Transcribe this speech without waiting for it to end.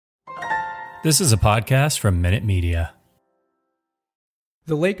This is a podcast from Minute Media.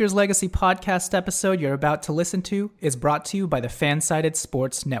 The Lakers Legacy podcast episode you're about to listen to is brought to you by the Fansided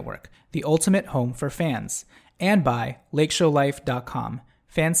Sports Network, the ultimate home for fans, and by LakeshowLife.com,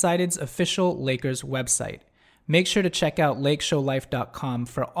 Fansided's official Lakers website. Make sure to check out LakeshowLife.com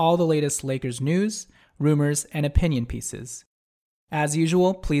for all the latest Lakers news, rumors, and opinion pieces. As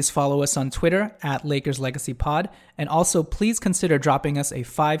usual, please follow us on Twitter at Lakers Legacy Pod, and also please consider dropping us a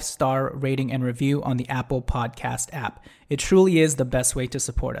 5-star rating and review on the Apple Podcast app. It truly is the best way to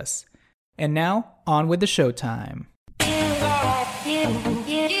support us. And now, on with the showtime.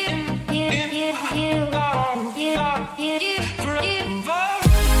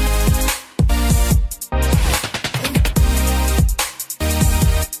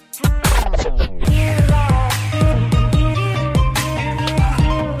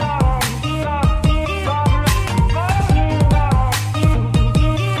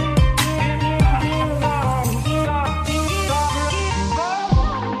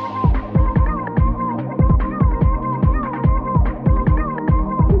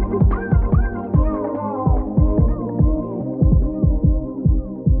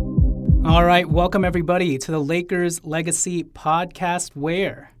 All right, welcome everybody to the Lakers Legacy podcast,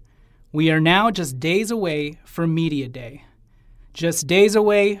 where we are now just days away from Media Day, just days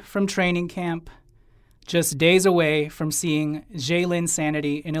away from training camp, just days away from seeing Jalen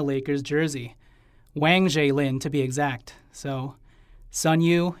Sanity in a Lakers jersey. Wang Jalen, to be exact. So, Sun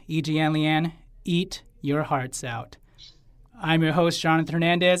Yu, E.G. and Lian, eat your hearts out. I'm your host, Jonathan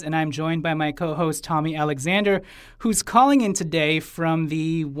Hernandez, and I'm joined by my co-host, Tommy Alexander, who's calling in today from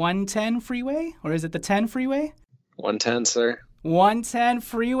the 110 freeway, or is it the 10 freeway? 110, sir. 110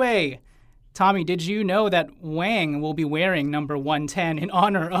 freeway. Tommy, did you know that Wang will be wearing number 110 in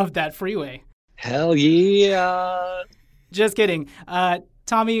honor of that freeway? Hell yeah. Just kidding.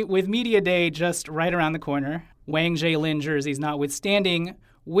 Tommy, with Media Day just right around the corner, Wang Jalen jerseys notwithstanding,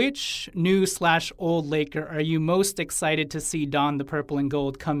 which new/old Laker are you most excited to see don the purple and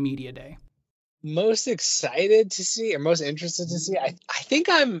gold come Media Day? Most excited to see, or most interested to see? I think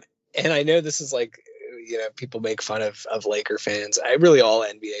I'm, and I know this is like, people make fun of Laker fans. I really all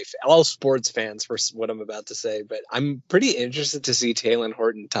all sports fans for what I'm about to say, but I'm pretty interested to see Talen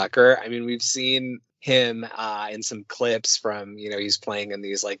Horton-Tucker. I mean, we've seen him in some clips from, he's playing in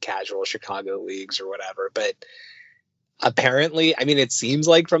these like casual Chicago leagues or whatever, but apparently, I mean, it seems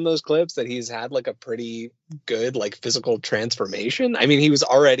like from those clips that he's had like a pretty good like physical transformation. I mean, he was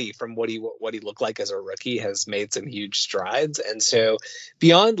already, from what he looked like as a rookie, has made some huge strides. And so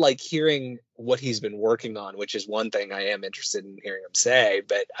beyond like hearing what he's been working on, which is one thing I am interested in hearing him say,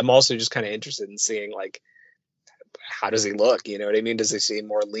 but I'm also just kind of interested in seeing like, how does he look? You know what I mean? Does he seem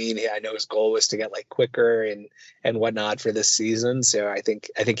more lean? I know his goal was to get like quicker and whatnot for this season. So I think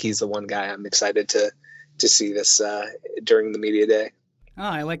he's the one guy I'm excited to see this during the Media Day. Oh,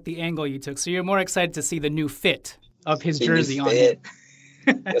 I like the angle you took. So you're more excited to see the new fit of his jersey on him.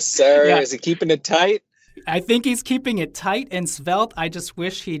 Yes, sir. Yeah. Is he keeping it tight? I think he's keeping it tight and svelte. I just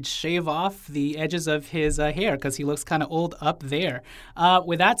wish he'd shave off the edges of his hair because he looks kind of old up there.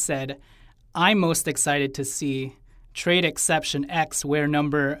 With that said, I'm most excited to see Trade Exception X wear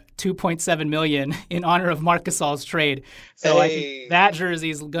number 2.7 million in honor of Marc Gasol's trade. So I think that jersey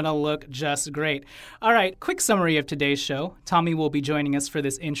is going to look just great. All right, quick summary of today's show. Tommy will be joining us for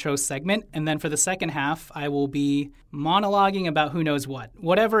this intro segment, and then for the second half, I will be monologuing about who knows what.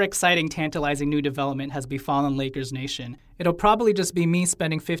 Whatever exciting, tantalizing new development has befallen Lakers Nation. It'll probably just be me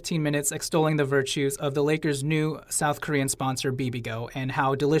spending 15 minutes extolling the virtues of the Lakers' new South Korean sponsor, Bibigo, and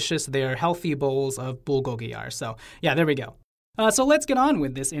how delicious their healthy bowls of bulgogi are. So, yeah, there we go. So let's get on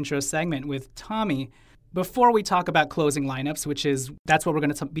with this intro segment with Tommy. Before we talk about closing lineups, that's what we're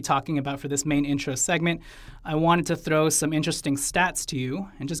going to be talking about for this main intro segment, I wanted to throw some interesting stats to you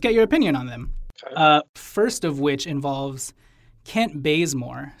and just get your opinion on them. Okay. First of which involves Kent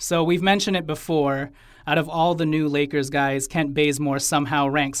Bazemore. So we've mentioned it before. Out of all the new Lakers guys, Kent Bazemore somehow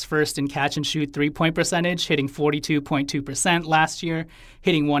ranks first in catch-and-shoot three-point percentage, hitting 42.2% last year,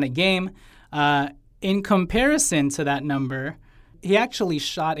 hitting one a game. In comparison to that number, he actually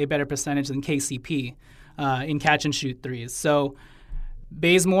shot a better percentage than KCP in catch-and-shoot threes. So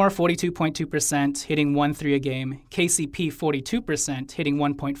Bazemore, 42.2%, hitting 1.3 a game. KCP, 42%, hitting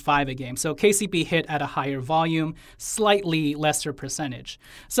 1.5 a game. So KCP hit at a higher volume, slightly lesser percentage.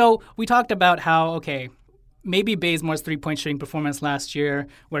 So we talked about how, maybe Bazemore's three-point shooting performance last year,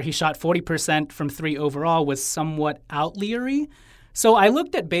 where he shot 40% from three overall, was somewhat outliery. So I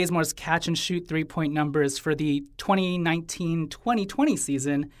looked at Bazemore's catch-and-shoot three-point numbers for the 2019-2020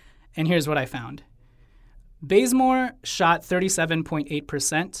 season, and here's what I found. Bazemore shot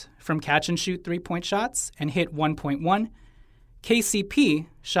 37.8% from catch and shoot 3-point shots and hit 1.1. KCP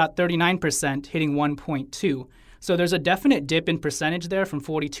shot 39%, hitting 1.2. So there's a definite dip in percentage there from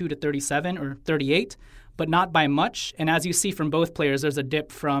 42 to 37 or 38, but not by much. And as you see from both players, there's a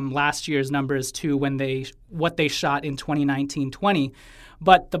dip from last year's numbers to what they shot in 2019-20.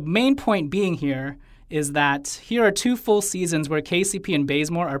 But the main point being here is that here are 2 full seasons where KCP and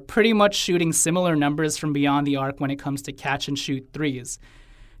Bazemore are pretty much shooting similar numbers from beyond the arc when it comes to catch and shoot threes.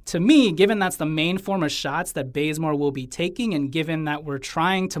 To me, given that's the main form of shots that Bazemore will be taking, and given that we're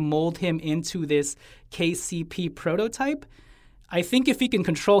trying to mold him into this KCP prototype, I think if he can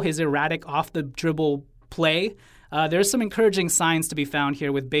control his erratic off-the-dribble play, there's some encouraging signs to be found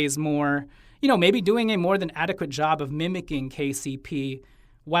here with Bazemore, maybe doing a more than adequate job of mimicking KCP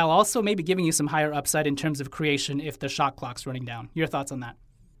while also maybe giving you some higher upside in terms of creation if the shot clock's running down. Your thoughts on that?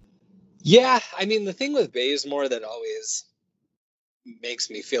 Yeah, I mean, the thing with Bazemore that always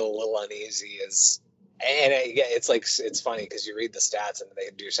makes me feel a little uneasy is, and it's funny because you read the stats and they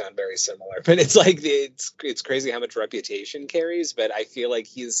do sound very similar, but it's like it's crazy how much reputation carries. But I feel like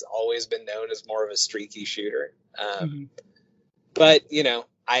he's always been known as more of a streaky shooter. But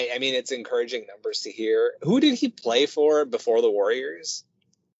I mean, it's encouraging numbers to hear. Who did he play for before the Warriors?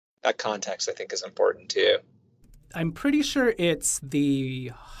 That context, I think, is important too. I'm pretty sure it's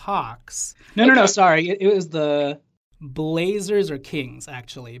the Hawks. No, sorry. It was the Blazers or Kings,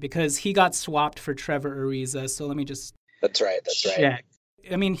 actually, because he got swapped for Trevor Ariza. So let me just That's right. check.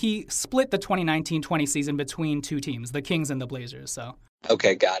 I mean, he split the 2019-20 season between 2 teams, the Kings and the Blazers. So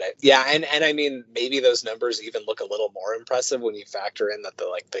okay, got it. Yeah, and I mean, maybe those numbers even look a little more impressive when you factor in that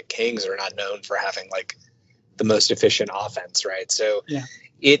the Kings are not known for having like the most efficient offense, right? So yeah,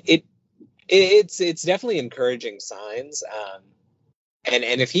 it's definitely encouraging signs. And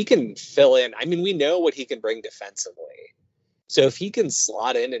if he can fill in, I mean, we know what he can bring defensively. So if he can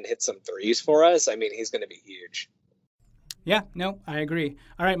slot in and hit some threes for us, I mean, he's going to be huge. Yeah, no, I agree.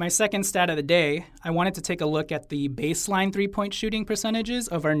 All right, my second stat of the day, I wanted to take a look at the baseline 3-point shooting percentages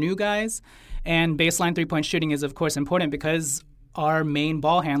of our new guys. And baseline 3-point shooting is, of course, important because our main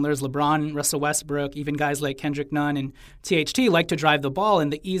ball handlers, LeBron, Russell Westbrook, even guys like Kendrick Nunn and THT like to drive the ball,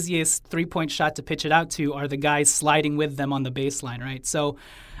 and the easiest 3-point shot to pitch it out to are the guys sliding with them on the baseline, right? So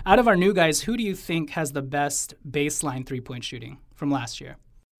out of our new guys, who do you think has the best baseline 3-point shooting from last year?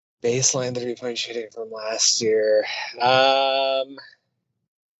 Baseline 3-point shooting from last year. I'd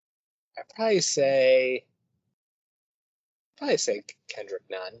probably say Kendrick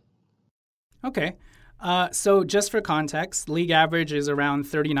Nunn. Okay. So just for context, league average is around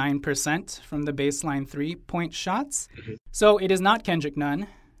 39% from the baseline 3-point shots. Mm-hmm. So it is not Kendrick Nunn.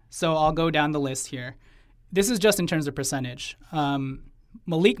 So I'll go down the list here. This is just in terms of percentage.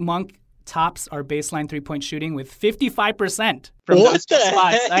 Malik Monk tops our baseline 3-point shooting with 55% from those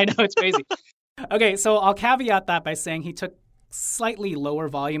spots. I know, it's crazy. Okay, so I'll caveat that by saying he took slightly lower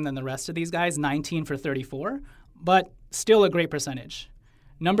volume than the rest of these guys, 19 for 34, but still a great percentage.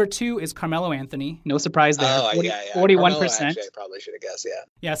 Number 2 is Carmelo Anthony. No surprise there. 41%. Carmelo, actually, I probably should have guessed, yeah.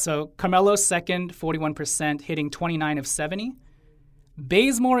 Yeah, so Carmelo's second, 41%, hitting 29 of 70.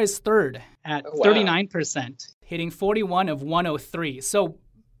 Bazemore is third at 39%, hitting 41 of 103. So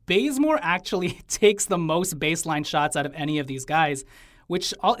Bazemore actually takes the most baseline shots out of any of these guys,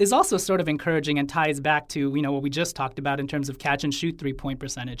 which is also sort of encouraging and ties back to what we just talked about in terms of catch and shoot 3-point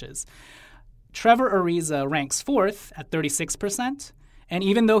percentages. Trevor Ariza ranks 4th at 36%. And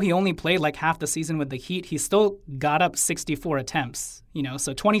even though he only played like half the season with the Heat, he still got up 64 attempts,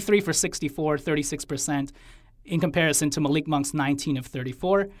 so 23 for 64, 36% in comparison to Malik Monk's 19 of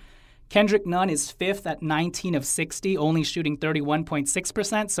 34. Kendrick Nunn is 5th at 19 of 60, only shooting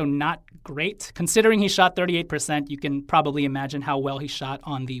 31.6%, so not great. Considering he shot 38%, you can probably imagine how well he shot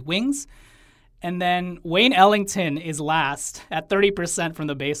on the wings. And then Wayne Ellington is last at 30% from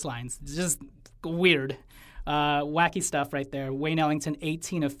the baselines. It's just weird. Wacky stuff right there. Wayne Ellington,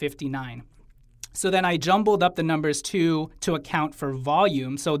 18 of 59. So then I jumbled up the numbers to account for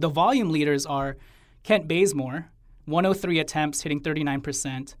volume. So the volume leaders are Kent Bazemore, 103 attempts, hitting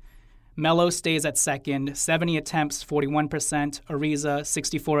 39%. Melo stays at second, 70 attempts, 41%. Ariza,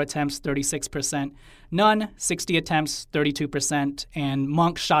 64 attempts, 36%. Nunn, 60 attempts, 32%. And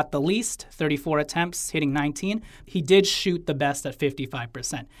Monk shot the least, 34 attempts, hitting 19. He did shoot the best at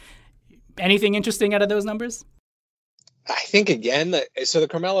 55%. Anything interesting out of those numbers? I think, again, so the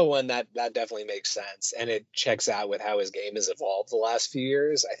Carmelo one, that definitely makes sense. And it checks out with how his game has evolved the last few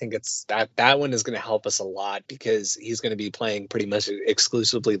years. I think it's that one is going to help us a lot because he's going to be playing pretty much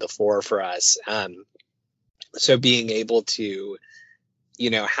exclusively the 4 for us. So being able to,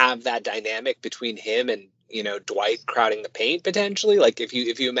 have that dynamic between him and Dwight crowding the paint potentially. Like if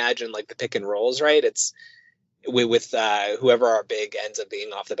you imagine like the pick and rolls, right? It's with whoever our big ends up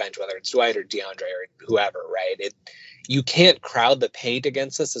being off the bench, whether it's Dwight or DeAndre or whoever, right? You can't crowd the paint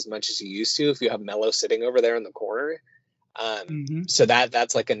against us as much as you used to if you have Melo sitting over there in the corner. So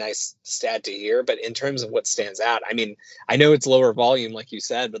that's like a nice stat to hear. But in terms of what stands out, I mean, I know it's lower volume, like you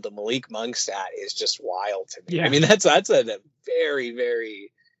said, but the Malik Monk stat is just wild to me. Yeah. I mean, that's a very,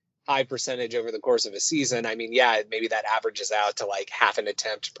 very high percentage over the course of a season. I mean, yeah, maybe that averages out to like half an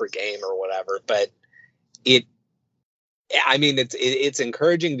attempt per game or whatever, but it's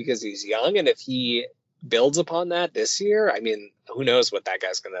encouraging because he's young, and if he builds upon that this year, I mean, who knows what that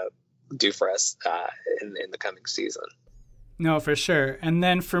guy's going to do for us in the coming season. No, for sure. And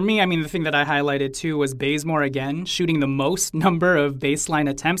then for me, I mean, the thing that I highlighted too was Bazemore again, shooting the most number of baseline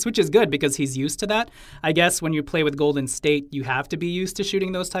attempts, which is good because he's used to that. I guess when you play with Golden State, you have to be used to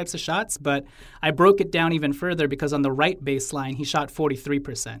shooting those types of shots. But I broke it down even further because on the right baseline, he shot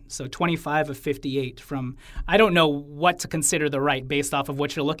 43%. So 25 of 58 from, I don't know what to consider the right based off of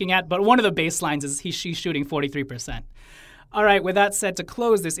what you're looking at, but one of the baselines is she's shooting 43%. All right, with that said, to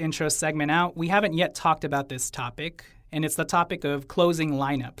close this intro segment out, we haven't yet talked about this topic, and it's the topic of closing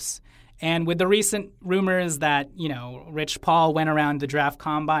lineups. And with the recent rumors that, Rich Paul went around the draft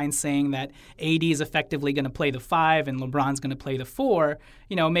combine saying that AD is effectively going to play the 5 and LeBron's going to play the 4,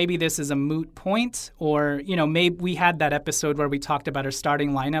 maybe this is a moot point, or, maybe we had that episode where we talked about our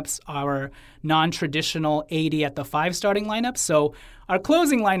starting lineups, our non-traditional AD at the 5 starting lineup. So our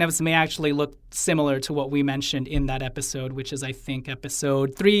closing lineups may actually look similar to what we mentioned in that episode, which is, I think,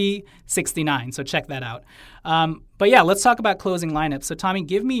 episode 369. So check that out. But yeah, let's talk about closing lineups. So Tommy,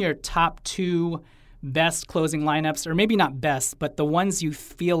 give me your top 2 best closing lineups, or maybe not best, but the ones you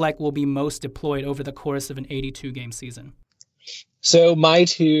feel like will be most deployed over the course of an 82-game season. So my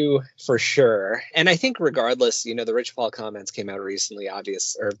 2 for sure, and I think regardless, the Rich Paul comments came out recently,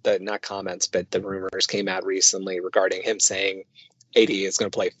 not comments, but the rumors came out recently regarding him saying AD is going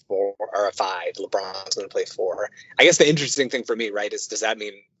to play 4 or a 5. LeBron's going to play 4. I guess the interesting thing for me, right, is does that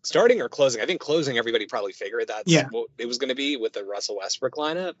mean starting or closing? I think closing, everybody probably figured that's what it was going to be with the Russell Westbrook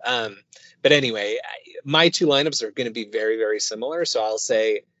lineup. But anyway, my 2 lineups are going to be very, very similar. So I'll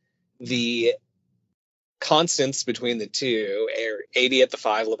say the constants between the 2 are AD at the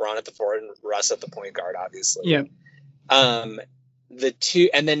 5, LeBron at the 4, and Russ at the point guard, obviously. Yeah. The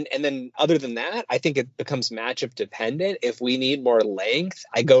 2, and then other than that, I think it becomes matchup dependent. If we need more length,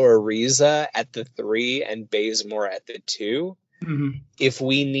 I go Ariza at the 3 and Bazemore at the 2. Mm-hmm. If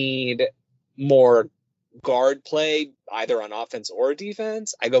we need more guard play, either on offense or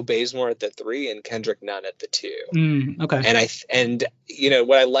defense, I go Bazemore at the 3 and Kendrick Nunn at the 2. Okay. And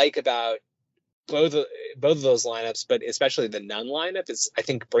what I like about both of those lineups, but especially the Nunn lineup, is I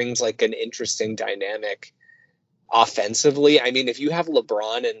think brings like an interesting dynamic offensively. I mean, if you have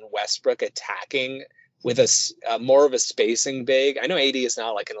LeBron and Westbrook attacking with a more of a spacing big, I know AD is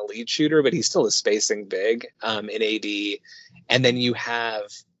not like an elite shooter, but he's still a spacing big in AD. And then you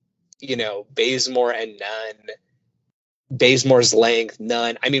have, Bazemore and Nunn, Bazemore's length,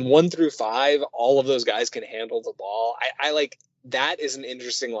 Nunn. I mean, 1 through 5, all of those guys can handle the ball. I like, that is an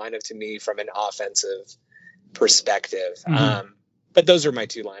interesting lineup to me from an offensive perspective. Mm-hmm. But those are my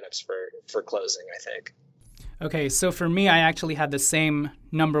 2 lineups for closing, I think. Okay, so for me, I actually had the same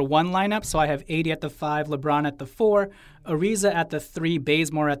number 1 lineup. So I have AD at the 5, LeBron at the 4, Ariza at the 3,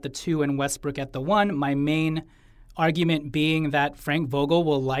 Bazemore at the 2, and Westbrook at the 1. My main argument being that Frank Vogel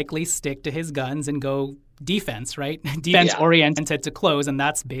will likely stick to his guns and go defense, right? Defense-oriented to close, and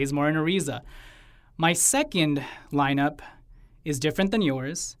that's Bazemore and Ariza. My second lineup is different than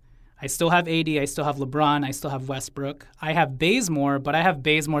yours. I still have AD, I still have LeBron, I still have Westbrook. I have Bazemore, but I have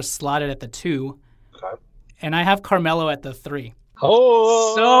Bazemore slotted at the 2. Okay. And I have Carmelo at the 3.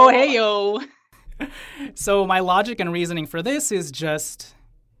 Oh! So, hey-yo! So my logic and reasoning for this is just,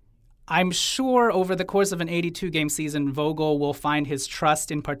 I'm sure over the course of an 82-game season, Vogel will find his trust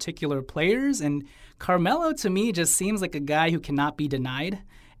in particular players. And Carmelo, to me, just seems like a guy who cannot be denied.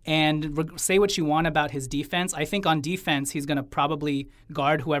 And say what you want about his defense. I think on defense, he's going to probably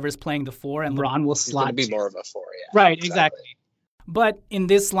guard whoever's playing the 4, and LeBron will slot. He's going to be more of a 4, yeah. Right, exactly. But in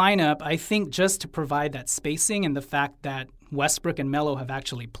this lineup, I think just to provide that spacing and the fact that Westbrook and Melo have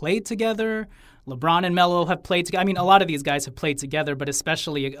actually played together, LeBron and Melo have played together. I mean, a lot of these guys have played together, but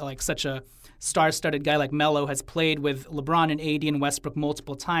especially like such a star-studded guy like Melo has played with LeBron and AD and Westbrook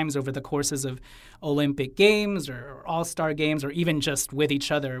multiple times over the courses of Olympic Games or All-Star Games, or even just with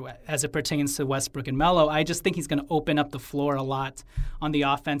each other as it pertains to Westbrook and Melo. I just think he's going to open up the floor a lot on the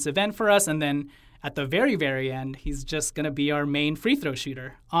offensive end for us. And then at the very, very end, he's just going to be our main free throw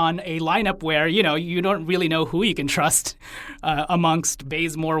shooter on a lineup where, you don't really know who you can trust amongst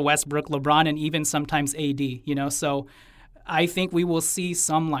Bazemore, Westbrook, LeBron, and even sometimes AD, So I think we will see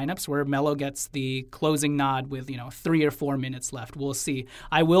some lineups where Melo gets the closing nod with, 3 or 4 minutes left. We'll see.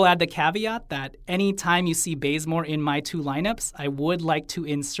 I will add the caveat that anytime you see Bazemore in my 2 lineups, I would like to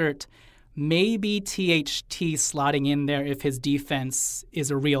insert maybe THT slotting in there if his defense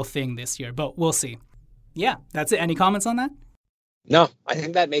is a real thing this year, but we'll see. Yeah, that's it. Any comments on that? No, I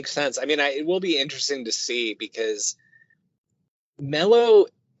think that makes sense. I mean, it will be interesting to see because Melo,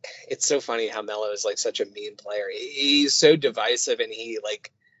 it's so funny how Melo is like such a mean player. He's so divisive and he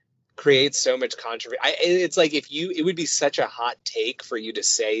like creates so much controversy. It's like it would be such a hot take for you to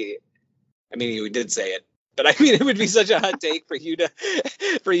say, I mean, you did say it, but I mean, it would be such a hot take for you to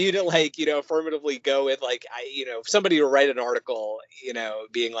like, affirmatively go with like, somebody will write an article,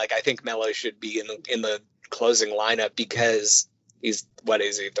 being like, I think Melo should be in the closing lineup because he's,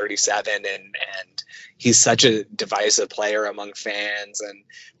 37 and he's such a divisive player among fans.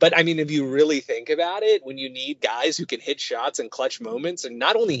 But I mean, if you really think about it, when you need guys who can hit shots in clutch moments and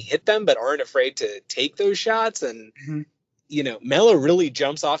not only hit them, but aren't afraid to take those shots and, Melo really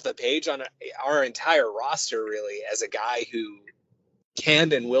jumps off the page on our entire roster, really, as a guy who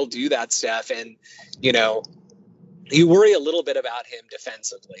can and will do that stuff. And, you worry a little bit about him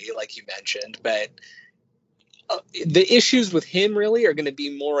defensively, like you mentioned, but the issues with him really are going to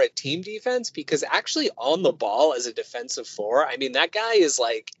be more at team defense because actually on the ball as a defensive 4, I mean, that guy is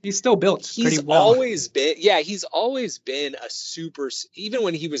like, he's still built pretty well. He's always been a super, even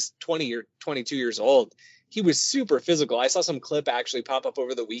when he was 20 or 22 years old, he was super physical. I saw some clip actually pop up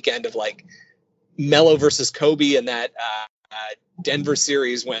over the weekend of like Melo versus Kobe in that Denver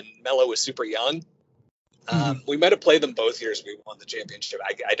series when Melo was super young. We might have played them both years we won the championship.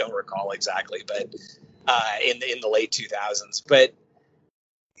 I don't recall exactly, but in the late 2000s. But,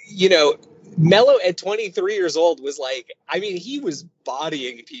 Melo at 23 years old was like, I mean, he was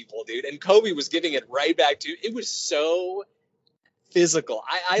bodying people, dude. And Kobe was giving it right back to, it was so physical.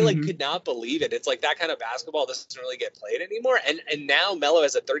 I could not believe it. It's like that kind of basketball doesn't really get played anymore. And now Melo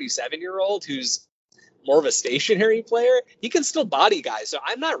as a 37-year-old who's more of a stationary player, he can still body guys. So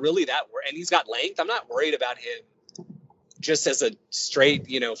I'm not really that worried. And he's got length. I'm not worried about him just as a straight,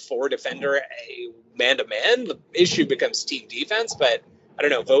 4 defender, a man-to-man. The issue becomes team defense. But I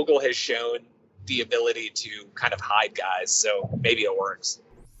don't know. Vogel has shown the ability to kind of hide guys. So maybe it works.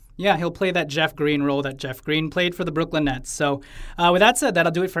 Yeah, he'll play that Jeff Green role that Jeff Green played for the Brooklyn Nets. So with that said,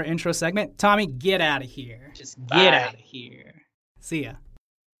 that'll do it for our intro segment. Tommy, get out of here. Just get out of here. See ya.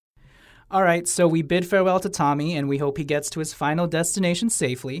 All right, so we bid farewell to Tommy, and we hope he gets to his final destination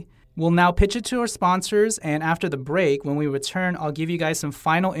safely. We'll now pitch it to our sponsors, and after the break, when we return, I'll give you guys some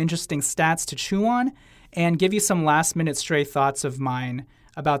final interesting stats to chew on and give you some last-minute stray thoughts of mine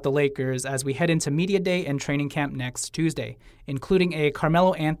about the Lakers as we head into Media Day and training camp next Tuesday, including a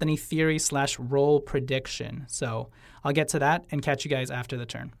Carmelo Anthony theory/role prediction. So I'll get to that and catch you guys after the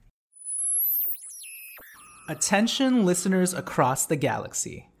turn. Attention listeners across the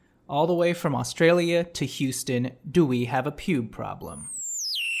galaxy. All the way from Australia to Houston, do we have a pube problem?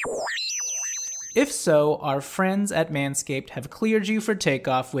 If so, our friends at Manscaped have cleared you for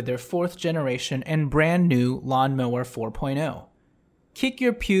takeoff with their 4th generation and brand new Lawnmower 4.0. Kick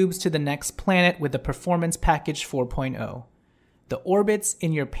your pubes to the next planet with the Performance Package 4.0. The orbits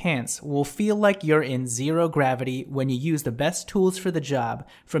in your pants will feel like you're in zero gravity when you use the best tools for the job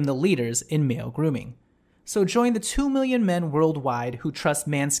from the leaders in male grooming. So join the 2 million men worldwide who trust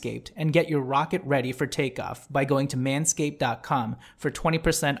Manscaped and get your rocket ready for takeoff by going to manscaped.com for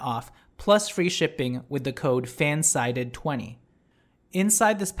 20% off plus free shipping with the code FANSIDED20.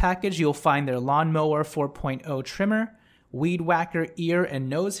 Inside this package, you'll find their Lawnmower 4.0 trimmer, Weed Whacker ear and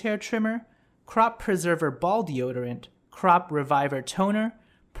nose hair trimmer, Crop Preserver ball deodorant, Crop Reviver toner,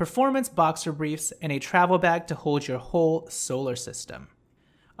 performance boxer briefs, and a travel bag to hold your whole solar system.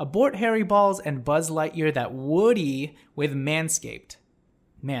 Abort hairy balls and Buzz Lightyear that Woody with Manscaped.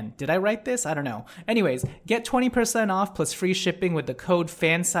 Man, did I write this? I don't know. Anyways, get 20% off plus free shipping with the code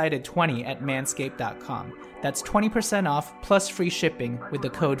FANSIDED20 at manscaped.com. That's 20% off plus free shipping with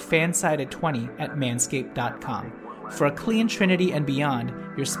the code FANSIDED20 at manscaped.com. For a clean trinity and beyond,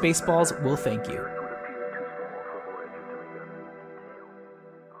 your Spaceballs will thank you.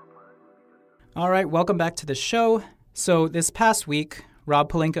 All right, welcome back to the show. So this past week,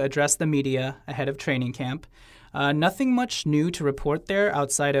 Rob Pelinka addressed the media ahead of training camp. Nothing much new to report there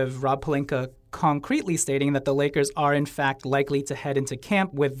outside of Rob Pelinka concretely stating that the Lakers are in fact likely to head into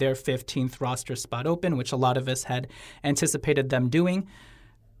camp with their 15th roster spot open, which a lot of us had anticipated them doing.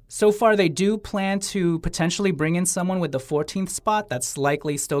 So far, they do plan to potentially bring in someone with the 14th spot. That's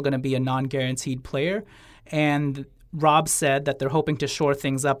likely still going to be a non-guaranteed player. And Rob said that they're hoping to shore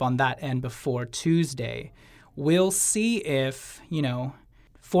things up on that end before Tuesday. We'll see if,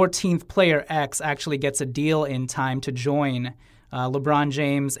 14th player X actually gets a deal in time to join LeBron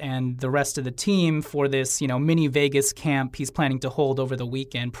James and the rest of the team for this, mini Vegas camp he's planning to hold over the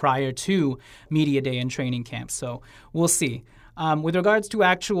weekend prior to Media Day and training camp. So we'll see. With regards to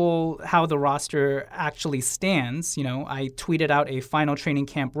how the roster actually stands, I tweeted out a final training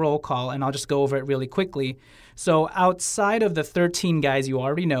camp roll call, and I'll just go over it really quickly. So outside of the 13 guys you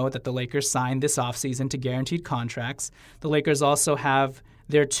already know that the Lakers signed this offseason to guaranteed contracts, the Lakers also have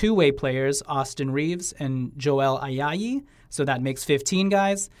their two-way players, Austin Reeves and Joel Ayayi. So that makes 15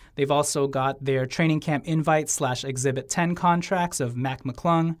 guys. They've also got their training camp invite/Exhibit 10 contracts of Mac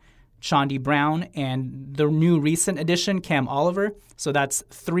McClung, Chaundi Brown, and the new recent addition, Cam Oliver. So that's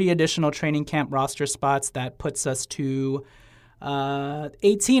 3 additional training camp roster spots. That puts us to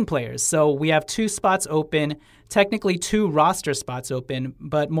 18 players. So we have 2 spots open, technically 2 roster spots open,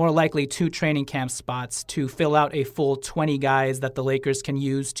 but more likely 2 training camp spots to fill out a full 20 guys that the Lakers can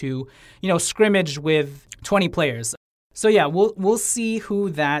use to, scrimmage with 20 players. So yeah, we'll see who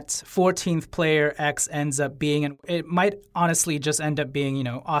that 14th player X ends up being, and it might honestly just end up being,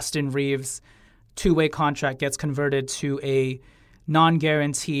 Austin Reeves' 2-way contract gets converted to a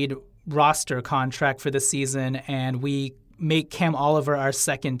non-guaranteed roster contract for the season, and we make Cam Oliver our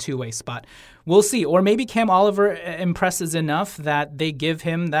second 2-way spot. We'll see. Or maybe Cam Oliver impresses enough that they give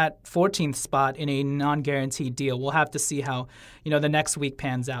him that 14th spot in a non-guaranteed deal. We'll have to see how, the next week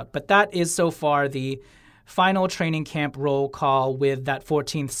pans out. But that is so far the final training camp roll call with that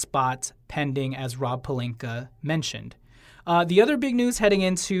 14th spot pending, as Rob Pelinka mentioned. The other big news heading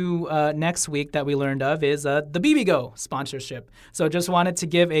into next week that we learned of is the BBGO sponsorship. So just wanted to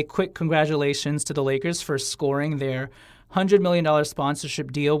give a quick congratulations to the Lakers for scoring their $100 million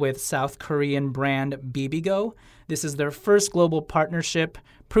sponsorship deal with South Korean brand BBGO. This is their first global partnership,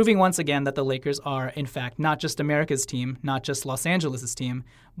 proving once again that the Lakers are, in fact, not just America's team, not just Los Angeles' team,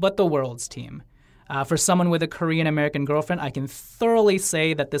 but the world's team. For someone with a Korean-American girlfriend, I can thoroughly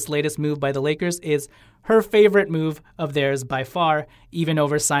say that this latest move by the Lakers is her favorite move of theirs by far, even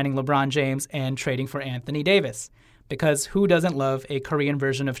over signing LeBron James and trading for Anthony Davis. Because who doesn't love a Korean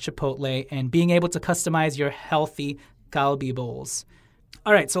version of Chipotle and being able to customize your healthy galbi bowls?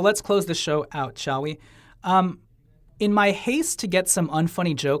 All right, so let's close the show out, shall we? In my haste to get some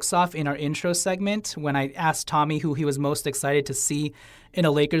unfunny jokes off in our intro segment, when I asked Tommy who he was most excited to see in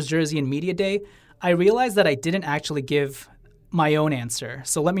a Lakers jersey in Media Day, I realized that I didn't actually give my own answer,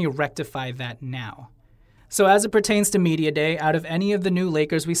 so let me rectify that now. So as it pertains to Media Day, out of any of the new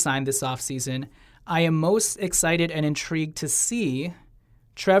Lakers we signed this offseason, I am most excited and intrigued to see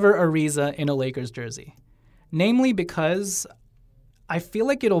Trevor Ariza in a Lakers jersey. Namely because I feel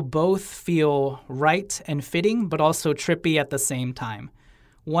like it'll both feel right and fitting, but also trippy at the same time.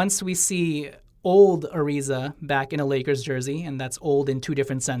 Once we see old Ariza back in a Lakers jersey, and that's old in 2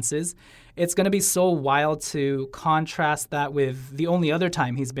 different senses, it's going to be so wild to contrast that with the only other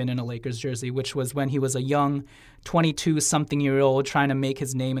time he's been in a Lakers jersey, which was when he was a young 22-something-year-old trying to make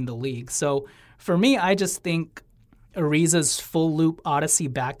his name in the league. So for me, I just think Ariza's full-loop odyssey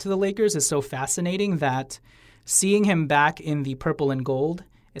back to the Lakers is so fascinating that seeing him back in the purple and gold,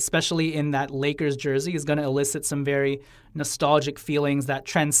 especially in that Lakers jersey, is going to elicit some very nostalgic feelings that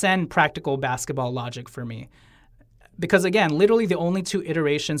transcend practical basketball logic for me. Because again, literally the only 2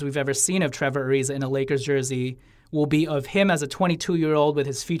 iterations we've ever seen of Trevor Ariza in a Lakers jersey will be of him as a 22-year-old with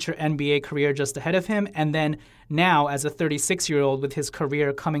his future NBA career just ahead of him, and then now as a 36-year-old with his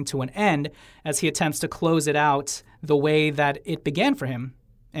career coming to an end as he attempts to close it out the way that it began for him.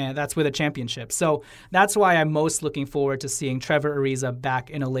 And that's with a championship. So that's why I'm most looking forward to seeing Trevor Ariza back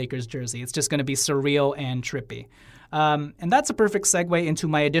in a Lakers jersey. It's just going to be surreal and trippy. And that's a perfect segue into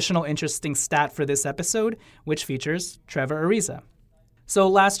my additional interesting stat for this episode, which features Trevor Ariza. So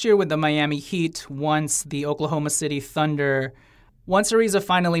last year with the Miami Heat, once Ariza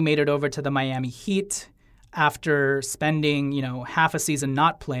finally made it over to the Miami Heat after spending, half a season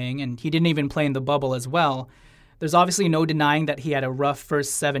not playing, and he didn't even play in the bubble as well, there's obviously no denying that he had a rough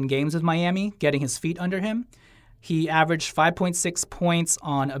first 7 games with Miami, getting his feet under him. He averaged 5.6 points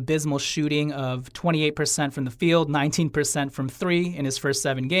on abysmal shooting of 28% from the field, 19% from 3 in his first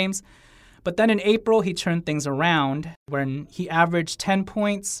 7 games. But then in April, he turned things around when he averaged 10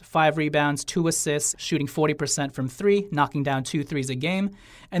 points, 5 rebounds, 2 assists, shooting 40% from 3, knocking down 2 threes a game.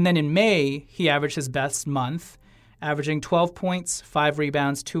 And then in May, he averaged his best month, averaging 12 points, 5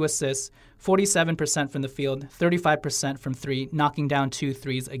 rebounds, 2 assists, 47% from the field, 35% from three, knocking down 2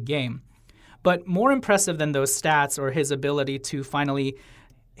 threes a game. But more impressive than those stats or his ability to finally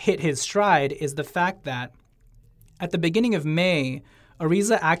hit his stride is the fact that at the beginning of May,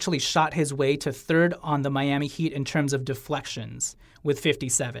 Ariza actually shot his way to third on the Miami Heat in terms of deflections with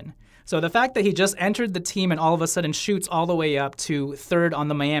 57. So the fact that he just entered the team and all of a sudden shoots all the way up to third on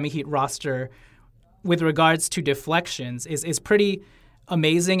the Miami Heat roster with regards to deflections is pretty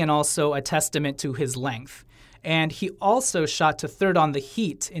amazing and also a testament to his length. And he also shot to third on the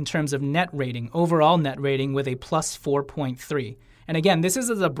Heat in terms of net rating, overall net rating with a plus 4.3. And again, this is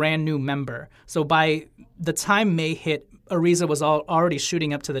as a brand new member. So by the time May hit, Ariza was already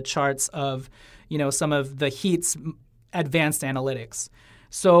shooting up to the charts of, some of the Heat's advanced analytics.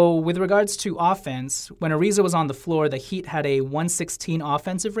 So with regards to offense, when Ariza was on the floor, the Heat had a 116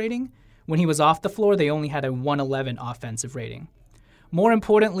 offensive rating. When he was off the floor, they only had a 111 offensive rating. More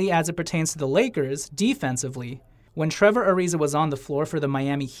importantly, as it pertains to the Lakers, defensively, when Trevor Ariza was on the floor for the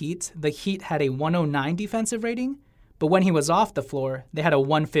Miami Heat, the Heat had a 109 defensive rating, but when he was off the floor, they had a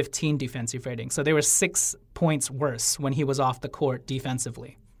 115 defensive rating. So they were 6 points worse when he was off the court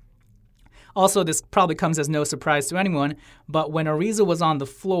defensively. Also, this probably comes as no surprise to anyone, but when Ariza was on the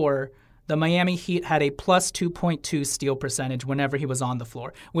floor, the Miami Heat had a plus 2.2 steal percentage whenever he was on the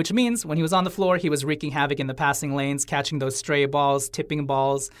floor, which means when he was on the floor, he was wreaking havoc in the passing lanes, catching those stray balls, tipping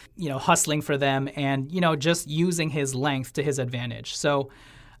balls, hustling for them, and, just using his length to his advantage. So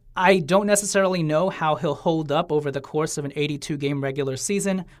I don't necessarily know how he'll hold up over the course of an 82-game regular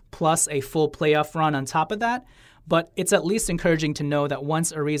season, plus a full playoff run on top of that, but it's at least encouraging to know that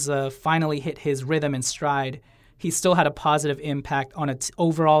once Ariza finally hit his rhythm and stride, he still had a positive impact on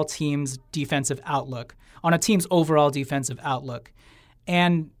overall team's defensive outlook,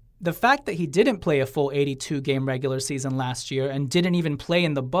 And the fact that he didn't play a full 82-game regular season last year and didn't even play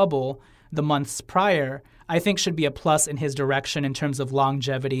in the bubble the months prior, I think should be a plus in his direction in terms of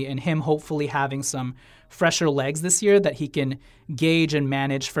longevity and him hopefully having some fresher legs this year that he can gauge and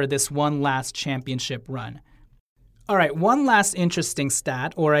manage for this one last championship run. All right, one last interesting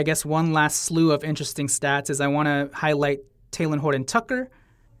stat, or I guess one last slew of interesting stats, is I want to highlight Talen Horton-Tucker.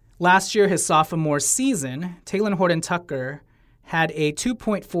 Last year, his sophomore season, Talen Horton-Tucker had a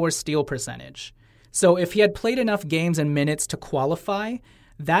 2.4 steal percentage. So if he had played enough games and minutes to qualify,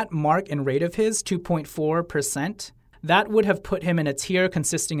 that mark and rate of his, 2.4%, that would have put him in a tier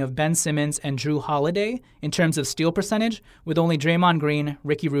consisting of Ben Simmons and Drew Holiday in terms of steal percentage, with only Draymond Green,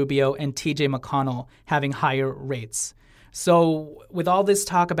 Ricky Rubio, and TJ McConnell having higher rates. So with all this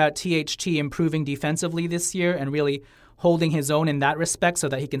talk about THT improving defensively this year and really holding his own in that respect so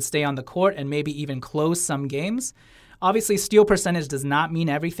that he can stay on the court and maybe even close some games, obviously steal percentage does not mean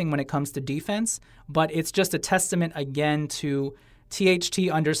everything when it comes to defense, but it's just a testament again to THT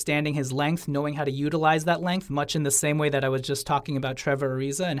understanding his length, knowing how to utilize that length, much in the same way that I was just talking about Trevor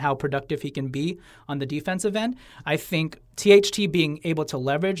Ariza and how productive he can be on the defensive end. I think THT being able to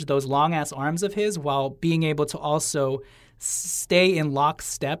leverage those long-ass arms of his while being able to also stay in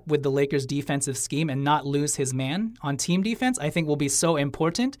lockstep with the Lakers' defensive scheme and not lose his man on team defense, I think will be so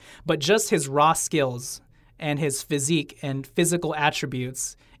important. But just his raw skills and his physique and physical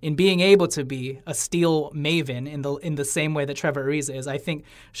attributes in being able to be a steal maven in the same way that Trevor Ariza is, I think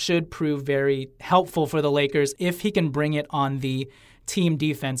should prove very helpful for the Lakers if he can bring it on the team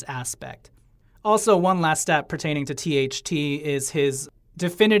defense aspect. Also, one last stat pertaining to THT is his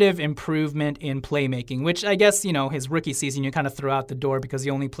definitive improvement in playmaking, which I guess, his rookie season you kind of throw out the door because he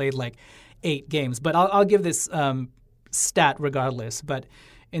only played like 8 games. But I'll give this stat regardless. But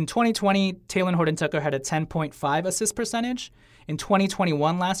in 2020, Talen Horton-Tucker had a 10.5 assist percentage. In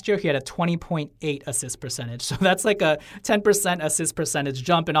 2021 last year, he had a 20.8 assist percentage. So that's like a 10% assist percentage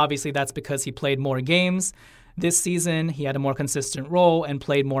jump, and obviously that's because he played more games. This season, he had a more consistent role and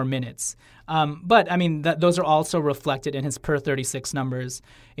played more minutes. But, those are also reflected in his per 36 numbers.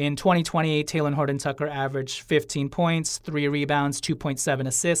 In 2020, Talen Horton-Tucker averaged 15 points, 3 rebounds, 2.7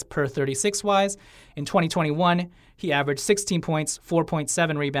 assists per 36-wise. In 2021, he averaged 16 points,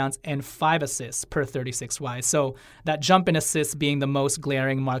 4.7 rebounds, and 5 assists per 36-wise. So that jump in assists being the most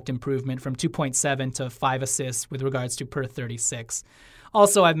glaring marked improvement from 2.7 to 5 assists with regards to per 36.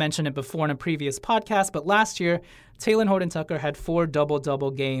 Also, I've mentioned it before in a previous podcast, but last year, Talen Horton-Tucker had 4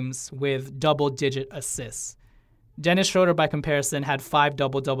 double-double games with double-digit assists. Dennis Schroeder, by comparison, had 5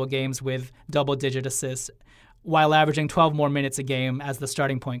 double-double games with double-digit assists, while averaging 12 more minutes a game as the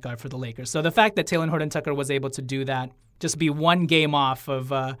starting point guard for the Lakers. So the fact that Talen Horton-Tucker was able to do that, just be one game off of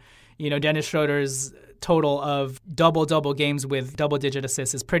Dennis Schroeder's total of double-double games with double-digit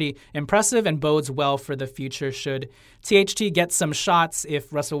assists is pretty impressive and bodes well for the future should THT get some shots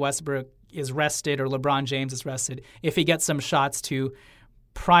if Russell Westbrook is rested or LeBron James is rested, if he gets some shots to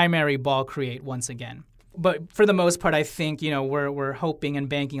primary ball create once again. But for the most part, I think, we're hoping and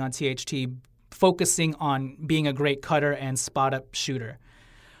banking on THT focusing on being a great cutter and spot-up shooter.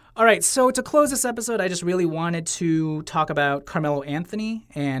 All right, so to close this episode, I just really wanted to talk about Carmelo Anthony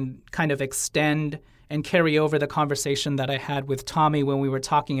and kind of extend and carry over the conversation that I had with Tommy when we were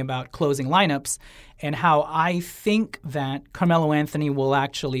talking about closing lineups and how I think that Carmelo Anthony will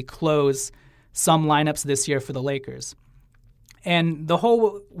actually close some lineups this year for the Lakers. And the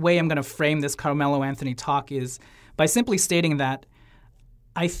whole way I'm going to frame this Carmelo Anthony talk is by simply stating that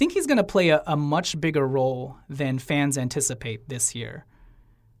I think he's going to play a much bigger role than fans anticipate this year.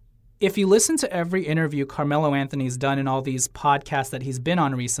 If you listen to every interview Carmelo Anthony's done in all these podcasts that he's been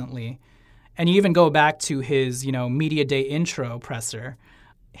on recently, and you even go back to his, media day intro presser,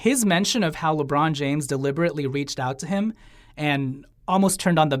 his mention of how LeBron James deliberately reached out to him and almost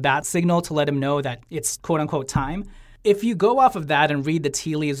turned on the bat signal to let him know that it's quote-unquote time. If you go off of that and read the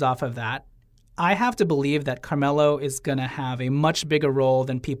tea leaves off of that, I have to believe that Carmelo is going to have a much bigger role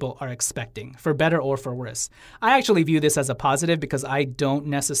than people are expecting, for better or for worse. I actually view this as a positive because I don't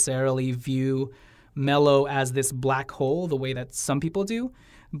necessarily view Melo as this black hole the way that some people do.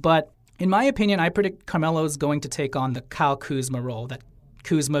 But in my opinion, I predict Carmelo is going to take on the Kyle Kuzma role that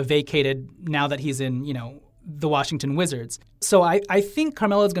Kuzma vacated now that he's in, the Washington Wizards. So I think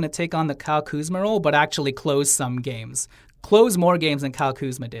Carmelo is going to take on the Kyle Kuzma role, but actually close some games. Close more games than Kyle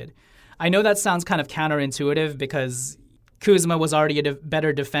Kuzma did. I know that sounds kind of counterintuitive because Kuzma was already a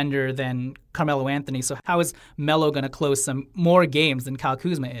better defender than Carmelo Anthony, so how is Melo going to close some more games than Kyle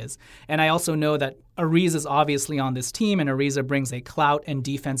Kuzma is? And I also know that Ariza is obviously on this team, and Ariza brings a clout and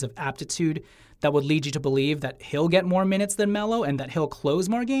defensive aptitude that would lead you to believe that he'll get more minutes than Melo and that he'll close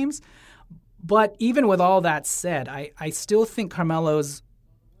more games. But even with all that said, I still think Carmelo's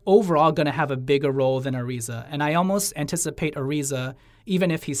overall going to have a bigger role than Ariza, and I almost anticipate Ariza,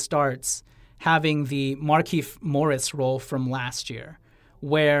 even if he starts, having the Markieff Morris role from last year,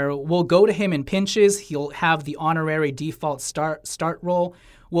 where we'll go to him in pinches, he'll have the honorary default start role,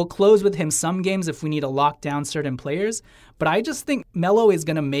 we'll close with him some games if we need to lock down certain players, but I just think Melo is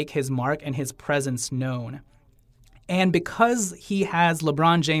going to make his mark and his presence known. And because he has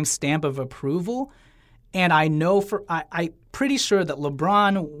LeBron James' stamp of approval, and I know I'm pretty sure that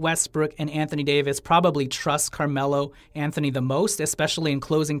LeBron, Westbrook, and Anthony Davis probably trust Carmelo Anthony the most, especially in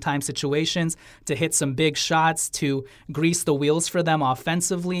closing time situations, to hit some big shots, to grease the wheels for them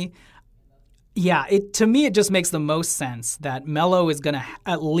offensively. Yeah, to me, it just makes the most sense that Melo is going to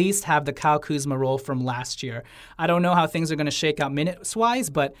at least have the Kyle Kuzma role from last year. I don't know how things are going to shake out minutes-wise,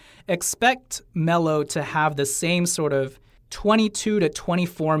 but expect Melo to have the same sort of 22 to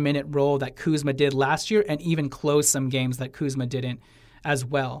 24-minute role that Kuzma did last year and even close some games that Kuzma didn't as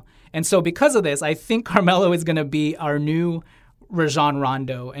well. And so because of this, I think Carmelo is going to be our new Rajon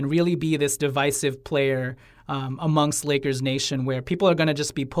Rondo and really be this divisive player amongst Lakers Nation where people are going to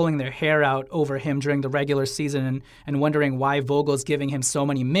just be pulling their hair out over him during the regular season and wondering why Vogel's giving him so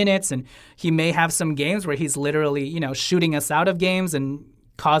many minutes. And he may have some games where he's literally, shooting us out of games and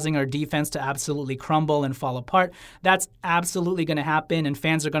causing our defense to absolutely crumble and fall apart. That's absolutely going to happen, and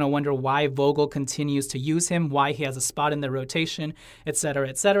fans are going to wonder why Vogel continues to use him, why he has a spot in the rotation, et cetera,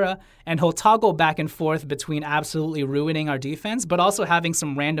 et cetera. And he'll toggle back and forth between absolutely ruining our defense, but also having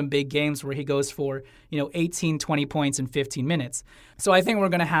some random big games where he goes for, 18, 20 points in 15 minutes. So I think we're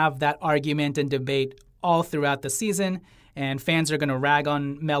going to have that argument and debate all throughout the season, and fans are going to rag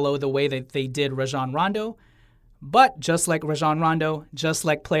on Melo the way that they did Rajon Rondo. But just like Rajon Rondo, just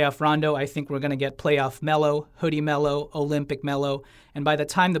like playoff Rondo, I think we're going to get playoff Melo, hoodie Melo, Olympic Melo. And by the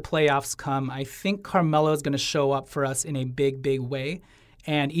time the playoffs come, I think Carmelo is going to show up for us in a big, big way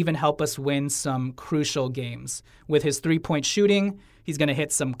and even help us win some crucial games. With his three-point shooting, he's going to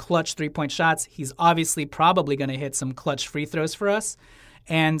hit some clutch three-point shots. He's obviously probably going to hit some clutch free throws for us.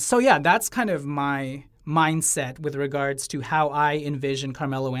 And so, yeah, that's kind of my mindset with regards to how I envision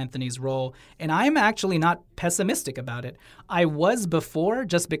Carmelo Anthony's role. And I'm actually not pessimistic about it. I was before,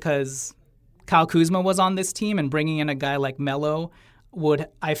 just because Kyle Kuzma was on this team and bringing in a guy like Melo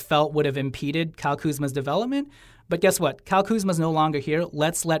I felt would have impeded Kyle Kuzma's development. But guess what? Kyle Kuzma's no longer here.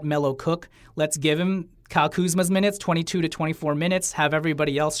 Let's let Melo cook. Let's give him Kyle Kuzma's minutes, 22 to 24 minutes, have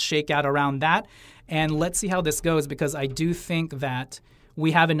everybody else shake out around that. And let's see how this goes, because I do think that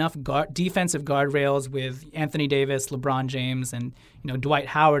we have enough defensive guardrails with Anthony Davis, LeBron James, and Dwight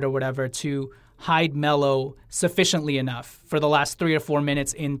Howard or whatever to hide Melo sufficiently enough for the last 3 or 4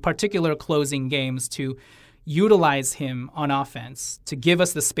 minutes in particular closing games to utilize him on offense to give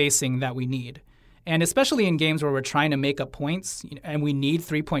us the spacing that we need. And especially in games where we're trying to make up points and we need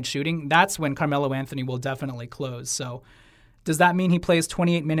three-point shooting, that's when Carmelo Anthony will definitely close. So does that mean he plays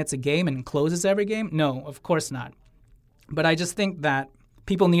 28 minutes a game and closes every game? No, of course not. But I just think that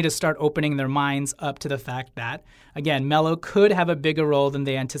people need to start opening their minds up to the fact that, again, Melo could have a bigger role than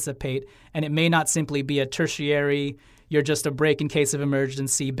they anticipate, and it may not simply be a tertiary, you're just a break in case of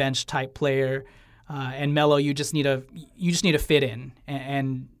emergency bench type player. And Melo, you just need to fit in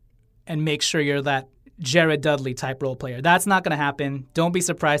and make sure you're that Jared Dudley type role player. That's not going to happen. Don't be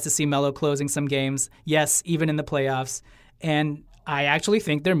surprised to see Melo closing some games. Yes, even in the playoffs. And I actually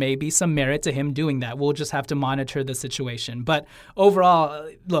think there may be some merit to him doing that. We'll just have to monitor the situation. But overall,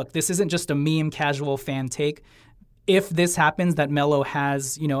 look, this isn't just a meme casual fan take. If this happens, that Melo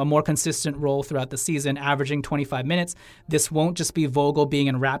has, a more consistent role throughout the season, averaging 25 minutes, this won't just be Vogel being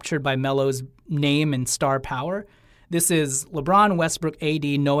enraptured by Melo's name and star power. This is LeBron, Westbrook, AD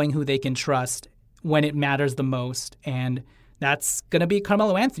knowing who they can trust when it matters the most. And that's going to be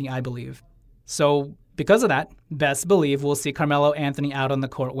Carmelo Anthony, I believe. So because of that, best believe we'll see Carmelo Anthony out on the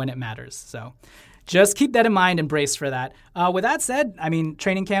court when it matters. So just keep that in mind and brace for that. With that said,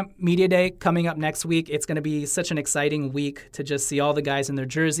 training camp, media day coming up next week. It's going to be such an exciting week to just see all the guys in their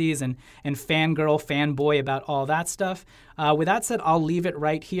jerseys and fangirl, fanboy about all that stuff. With that said, I'll leave it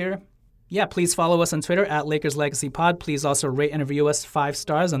right here. Yeah, please follow us on Twitter at Lakers Legacy Pod. Please also rate and review us 5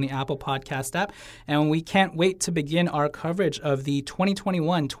 stars on the Apple Podcast app. And we can't wait to begin our coverage of the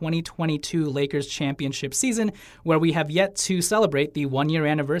 2021-2022 Lakers championship season, where we have yet to celebrate the 1-year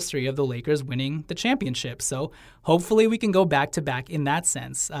anniversary of the Lakers winning the championship. So hopefully we can go back-to-back in that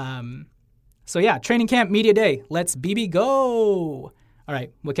sense. So yeah, training camp, media day. Let's BB go! All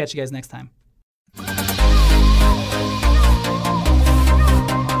right, we'll catch you guys next time.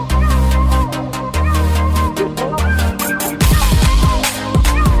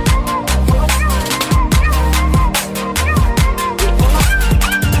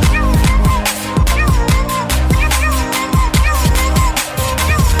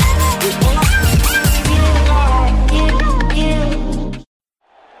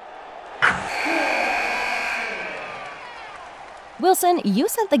 Wilson, you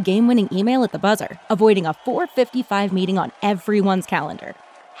sent the game-winning email at the buzzer, avoiding a 4:55 meeting on everyone's calendar.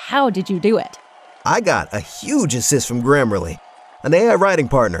 How did you do it? I got a huge assist from Grammarly, an AI writing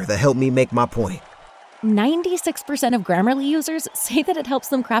partner that helped me make my point. 96% of Grammarly users say that it helps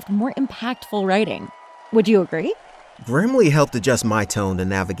them craft more impactful writing. Would you agree? Grammarly helped adjust my tone to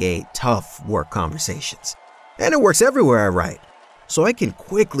navigate tough work conversations. And it works everywhere I write, so I can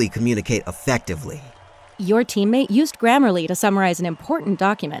quickly communicate effectively. Your teammate used Grammarly to summarize an important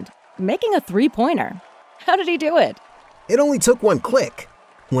document, making a 3-pointer. How did he do it? It only took 1 click.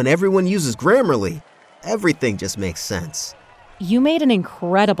 When everyone uses Grammarly, everything just makes sense. You made an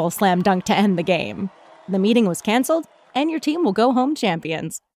incredible slam dunk to end the game. The meeting was canceled, and your team will go home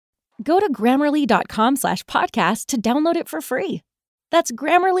champions. Go to Grammarly.com/podcast to download it for free. That's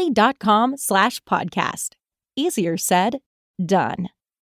Grammarly.com/podcast. Easier said, done.